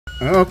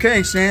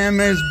Okay, Sam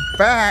is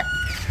back.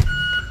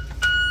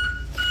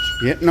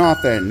 Getting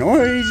off that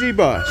noisy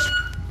bus.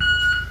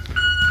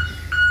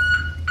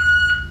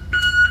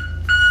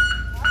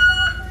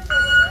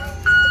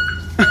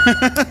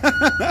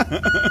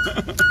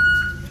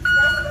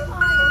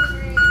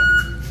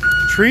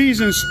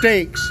 Trees and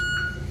stakes.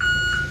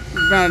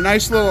 Got a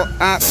nice little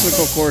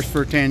obstacle course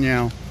for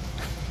Danielle.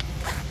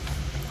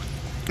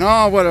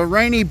 Oh, what a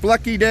rainy,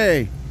 blucky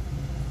day.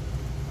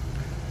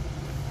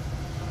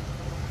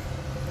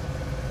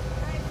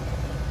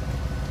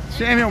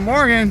 Samuel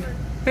Morgan.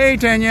 Hey,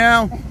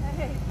 Danielle.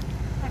 Hey,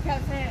 I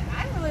kept saying,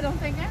 I really don't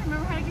think I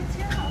remember how to get to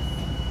your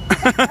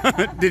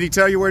house. Did he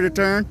tell you where to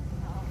turn?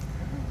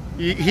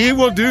 He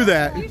will do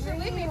that. You should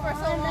leave me for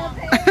so long.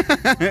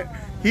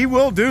 He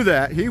will do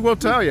that. He will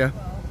tell you.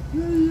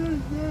 Yeah,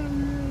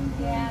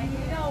 you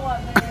know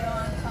what video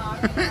I'm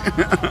talking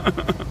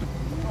about.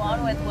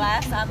 One with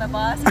Wes on the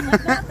bus and the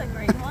nothing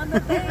green one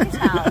with Dave's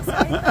house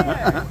right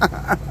there.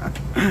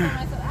 And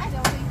I said, I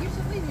don't think you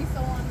should leave me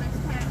so long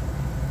next time.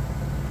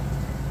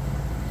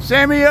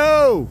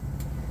 Sammy-O!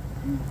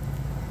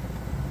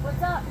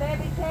 What's up,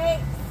 baby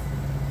cakes?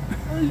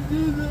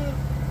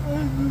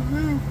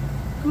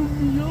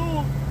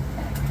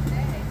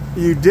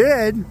 You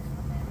did?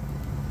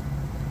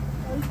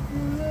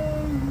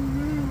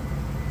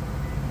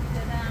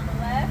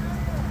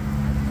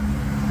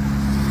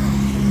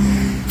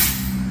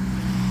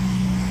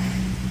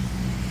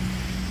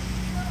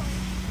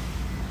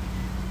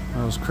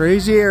 Those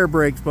crazy air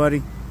brakes,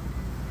 buddy.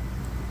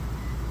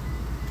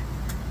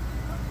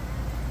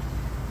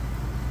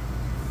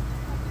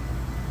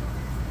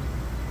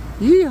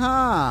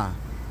 Yeehaw!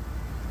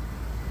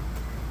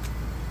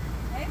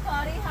 Hey,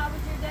 buddy, how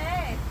was your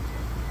day?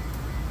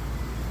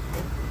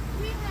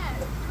 We had a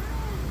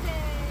good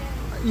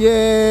day.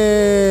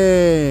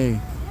 Yay!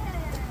 Yay!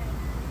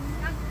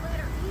 Got the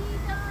letter E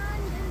done,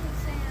 didn't we,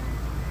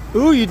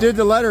 Sam? Ooh, you did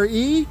the letter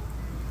E?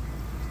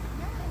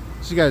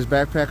 So you got his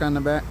backpack on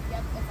the back?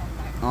 Yep, it's on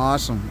back.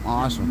 Awesome,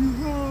 awesome.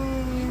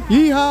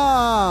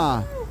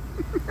 Yeehaw!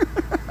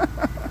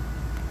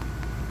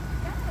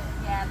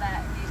 Yeah,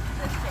 that he's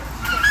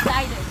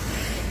excited.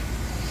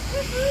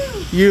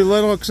 You a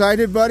little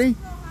excited, buddy?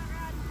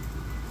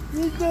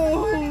 Let's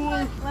go,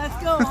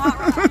 hot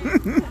rod.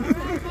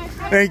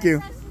 Thank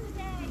you.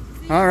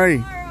 All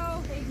right.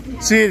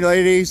 See you,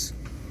 ladies.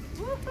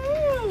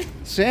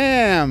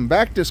 Sam,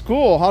 back to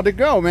school. How'd it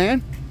go,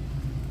 man?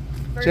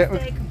 First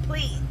day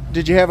complete.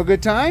 Did you have a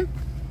good time?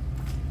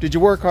 Did you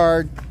work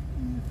hard?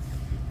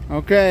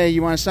 Okay,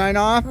 you want to sign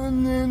off?